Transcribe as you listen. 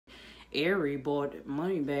ARI bought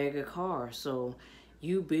Moneybagg a car, so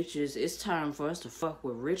you bitches, it's time for us to fuck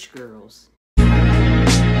with rich girls. It's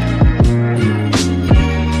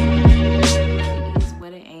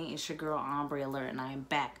what it ain't. It's your girl Ombre Alert, and I'm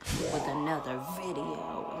back with another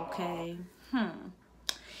video, okay?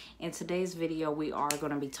 In today's video, we are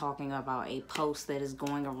going to be talking about a post that is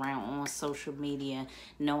going around on social media.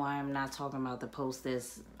 No, I am not talking about the post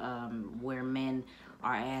that's where men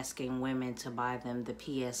are asking women to buy them the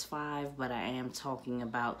PS5, but I am talking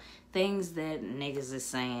about things that niggas is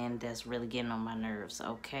saying that's really getting on my nerves,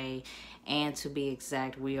 okay? And to be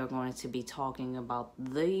exact, we are going to be talking about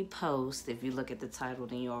the post. If you look at the title,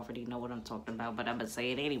 then you already know what I'm talking about, but I'm going to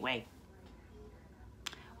say it anyway.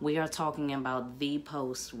 We are talking about the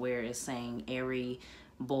post where it's saying ARI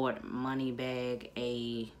bought Moneybagg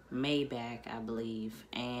a Maybach, I believe,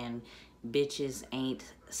 and bitches ain't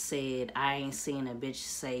said, I ain't seen a bitch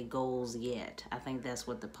say goals yet. I think that's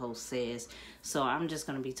what the post says. So I'm just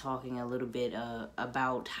going to be talking a little bit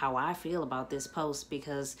about how I feel about this post,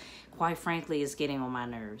 because quite frankly, it's getting on my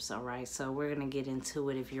nerves. All right, so we're going to get into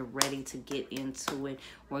it. If you're ready to get into it,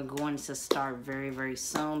 we're going to start very, very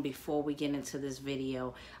soon. Before we get into this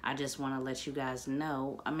video, I just want to let you guys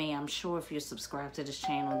know, I mean, I'm sure if you're subscribed to this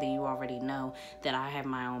channel, then you already know that I have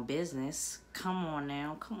my own business. Come on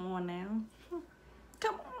now. Come on.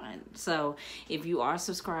 So if you are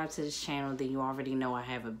subscribed to this channel, then you already know I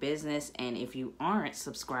have a business. And if you aren't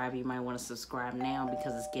subscribed, you might want to subscribe now,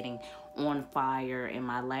 because it's getting on fire. In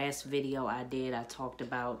my last video I talked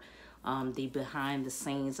about the behind the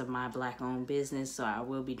scenes of my black owned business. So I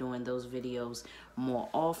will be doing those videos more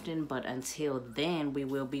often, but until then, we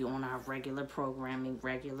will be on our regular programming,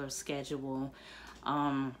 regular schedule.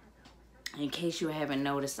 In case you haven't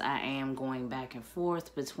noticed, I am going back and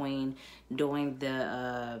forth between doing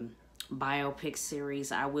the biopic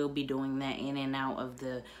series. I will be doing that in and out of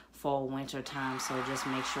the fall winter time, so just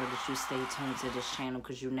make sure that you stay tuned to this channel,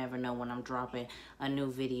 because you never know when I'm dropping a new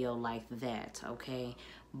video like that, okay?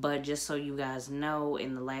 But just so you guys know,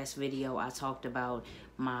 in the last video I talked about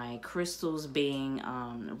my crystals being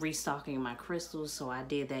restocking my crystals, so I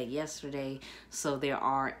did that yesterday. So there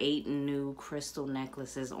are 8 new crystal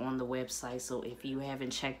necklaces on the website, so if you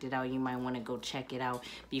haven't checked it out, you might want to go check it out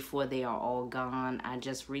before they are all gone. I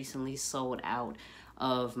just recently sold out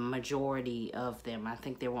of majority of them. I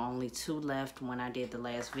think there were only 2 left when I did the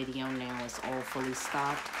last video. Now it's all fully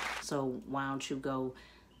stocked, so why don't you go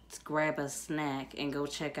grab a snack and go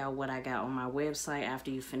check out what I got on my website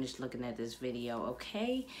after you finish looking at this video,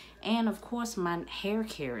 okay? And of course, my hair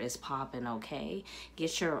care is popping, okay?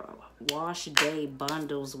 Get your wash day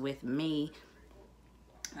bundles with me.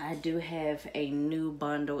 I do have a new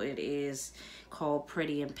bundle. It is called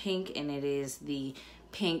Pretty in Pink, and it is the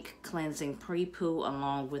pink cleansing pre-poo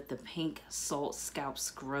along with the pink salt scalp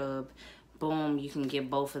scrub. Boom, you can get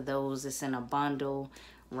both of those. It's in a bundle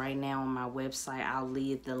right now on my website. I'll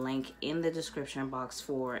leave the link in the description box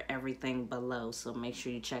for everything below, so make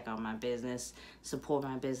sure you check out my business, support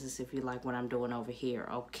my business if you like what I'm doing over here,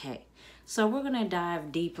 okay? So we're gonna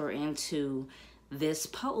dive deeper into this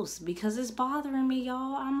post, because it's bothering me,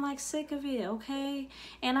 y'all. I'm like sick of it, okay?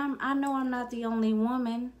 And I know I'm not the only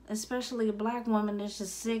woman, especially a black woman, that's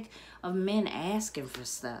just sick of men asking for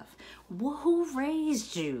stuff. Well, who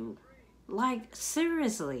raised you? Like,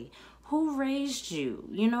 seriously, who raised you?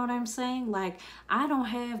 You know what I'm saying? Like, I don't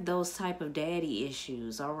have those type of daddy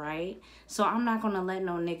issues, all right? So I'm not going to let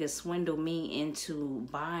no nigga swindle me into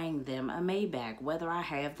buying them a Maybach, whether I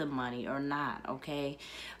have the money or not, okay?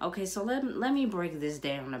 Okay, so let me break this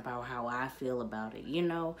down about how I feel about it. You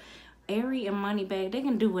know, ARI and Moneybagg, they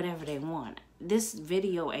can do whatever they want. This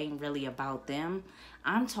video ain't really about them.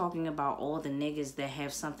 I'm talking about all the niggas that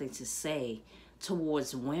have something to say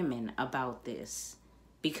towards women about this.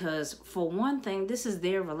 Because for one thing, this is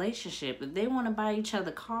their relationship. If they want to buy each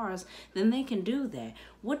other cars, then they can do that.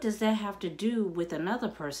 What does that have to do with another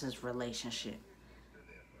person's relationship?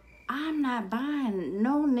 I'm not buying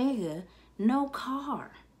no nigga no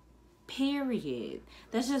car. Period.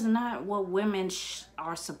 That's just not what women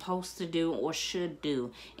are supposed to do or should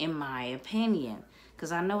do, in my opinion.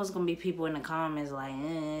 Because I know it's going to be people in the comments like,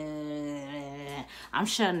 I'm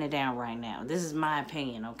shutting it down right now. This is my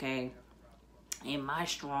opinion, okay? In my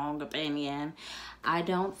strong opinion, I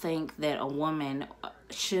don't think that a woman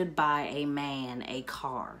should buy a man a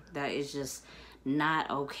car. That is just not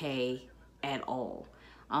okay at all.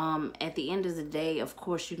 At the end of the day, of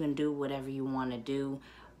course, you can do whatever you want to do,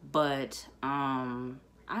 but I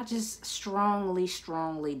just strongly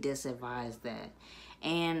disadvise that.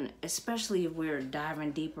 And especially if we're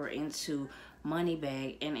diving deeper into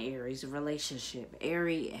Moneybagg and ARI's relationship.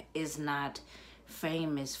 ARI is not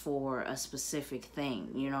famous for a specific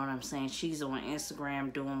thing. You know what I'm saying? She's on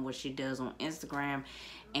Instagram doing what she does on Instagram,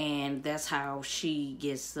 and that's how she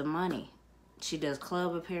gets the money. She does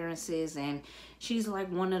club appearances, and she's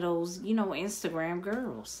like one of those, you know, Instagram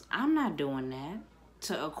girls. I'm not doing that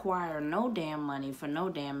to acquire no damn money for no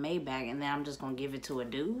damn Maybach, and then I'm just gonna give it to a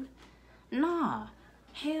dude. Nah.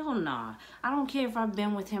 Hell nah. I don't care if I've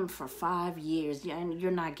been with him for 5 years and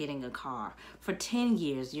you're not getting a car. For 10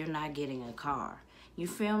 years, you're not getting a car. You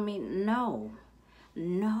feel me? No.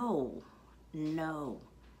 No. No.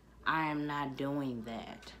 I am not doing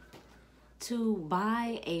that. To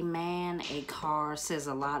buy a man a car says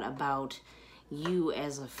a lot about you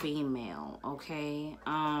as a female, okay?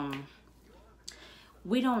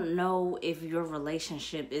 We don't know if your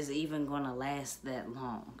relationship is even gonna last that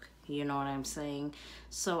long. You know what I'm saying?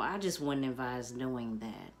 So I just wouldn't advise doing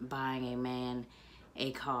that. Buying a man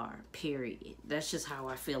a car, period. That's just how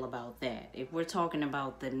I feel about that. If we're talking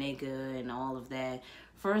about the nigga and all of that,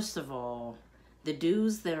 first of all, the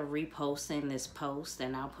dudes that are reposting this post,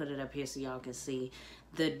 and I'll put it up here so y'all can see,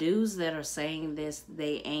 the dudes that are saying this,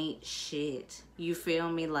 they ain't shit. You feel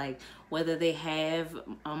me? Like, whether they have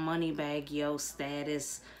a Moneybagg Yo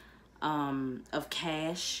status of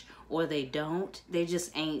cash or they don't, they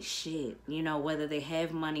just ain't shit. You know, whether they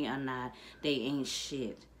have money or not, they ain't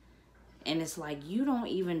shit. And it's like, you don't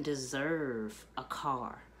even deserve a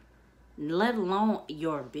car, let alone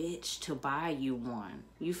your bitch to buy you one.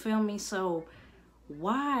 You feel me? So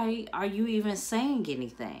why are you even saying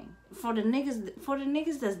anything? For the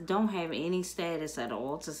niggas that don't have any status at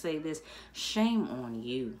all to say this, shame on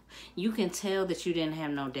you. You can tell that you didn't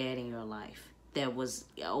have no dad in your life that was,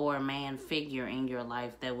 or a man figure in your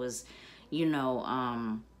life that was, you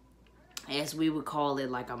know, as we would call it,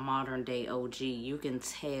 like a modern day OG. You can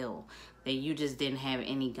tell that you just didn't have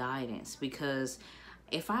any guidance, because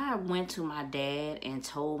if I went to my dad and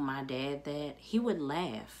told my dad that, he would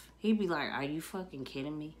laugh. He'd be like, are you fucking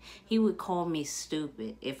kidding me? He would call me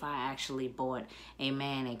stupid if I actually bought a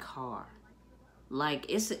man a car. Like,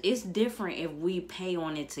 it's different if we pay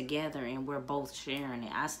on it together and we're both sharing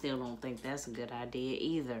it. I still don't think that's a good idea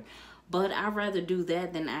either. But I'd rather do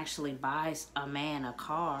that than actually buy a man a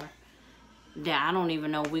car that I don't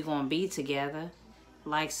even know we're going to be together.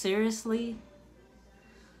 Like, seriously?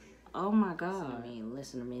 Oh my God.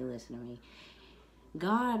 Listen to me.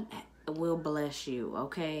 God will bless you,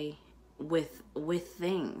 okay, with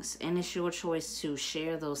things. And it's your choice to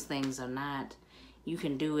share those things or not. You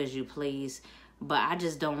can do as you please. But I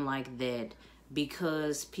just don't like that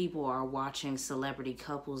because people are watching celebrity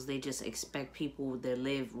couples, they just expect people that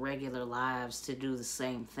live regular lives to do the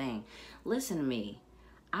same thing. Listen to me.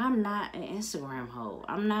 I'm not an Instagram hoe.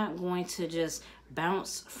 I'm not going to just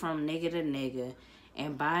bounce from nigga to nigga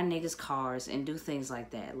and buy niggas cars and do things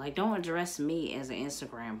like that. Like, don't address me as an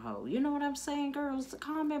Instagram hoe. You know what I'm saying, girls?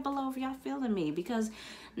 Comment below if y'all feeling me, because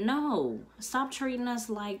no, stop treating us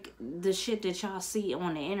like the shit that y'all see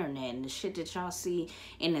on the internet and the shit that y'all see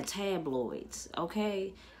in the tabloids,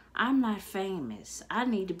 okay? I'm not famous. I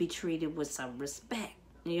need to be treated with some respect.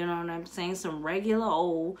 You know what I'm saying? Some regular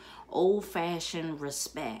old-fashioned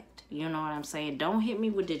respect. You know what I'm saying? Don't hit me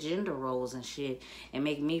with the gender roles and shit and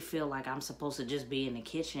make me feel like I'm supposed to just be in the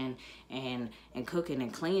kitchen and cooking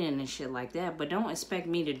and cleaning and shit like that. But don't expect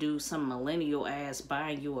me to do some millennial ass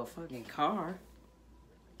buying you a fucking car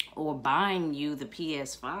or buying you the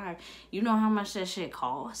PS5. You know how much that shit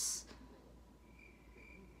costs?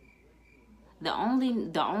 The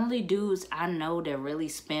only dudes I know that really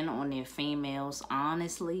spend on their females,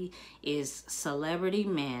 honestly, is celebrity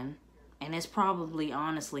men. And it's probably,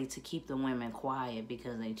 honestly, to keep the women quiet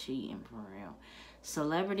because they cheating for real.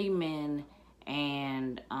 Celebrity men,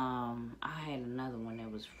 and I had another one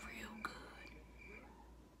that was real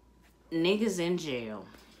good. Niggas in jail.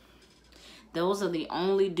 Those are the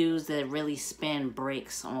only dudes that really spend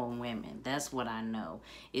bricks on women. That's what I know.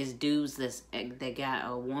 Is dudes that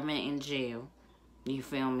got a woman in jail. You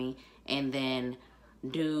feel me? And then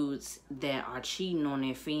dudes that are cheating on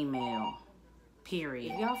their female.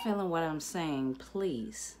 Period. If y'all feeling what I'm saying,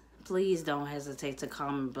 please don't hesitate to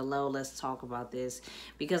comment below. Let's talk about this,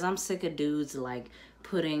 because I'm sick of dudes like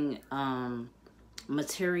putting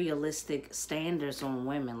materialistic standards on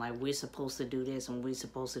women. Like, we're supposed to do this and we're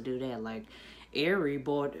supposed to do that. Like, ARI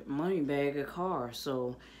bought Moneybagg a car,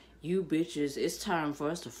 so you bitches, it's time for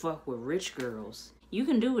us to fuck with rich girls. You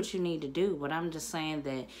can do what you need to do, but I'm just saying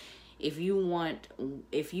that if you want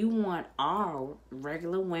our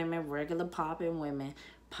regular women, regular popping women,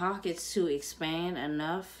 pockets to expand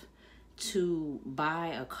enough to buy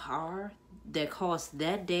a car that costs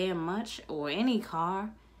that damn much, or any car,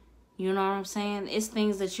 you know what I'm saying? It's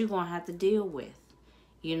things that you're going to have to deal with.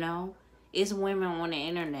 You know, it's women on the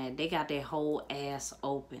internet. They got their whole ass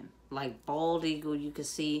open, like bald eagle. You can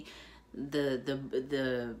see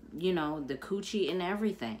the you know, the coochie and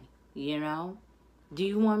everything. You know, do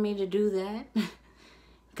you want me to do that?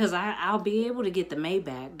 Because I'll be able to get the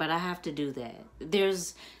Maybach, but I have to do that.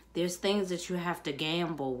 There's things that you have to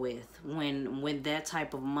gamble with when that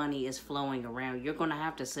type of money is flowing around. You're going to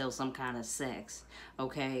have to sell some kind of sex,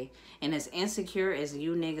 okay? And as insecure as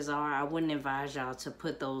you niggas are, I wouldn't advise y'all to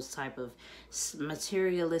put those type of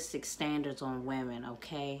materialistic standards on women,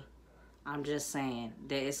 okay? I'm just saying,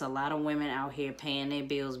 there's a lot of women out here paying their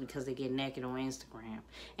bills because they get naked on Instagram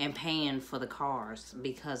and paying for the cars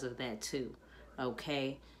because of that too,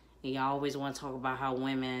 okay? And y'all always want to talk about how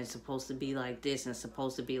women are supposed to be like this and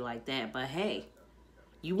supposed to be like that. But hey,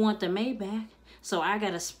 you want the Maybach, so I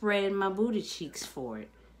gotta spread my booty cheeks for it.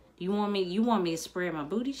 You want me to spread my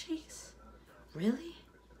booty cheeks? Really?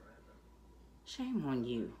 Shame on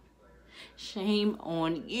you. Shame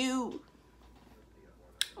on you.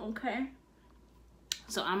 Okay.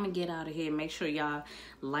 So I'm going to get out of here. Make sure y'all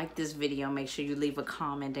like this video. Make sure you leave a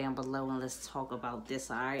comment down below and let's talk about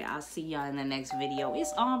this. All right. I'll see y'all in the next video.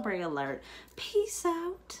 It's Ombre Alert. Peace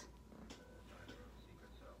out.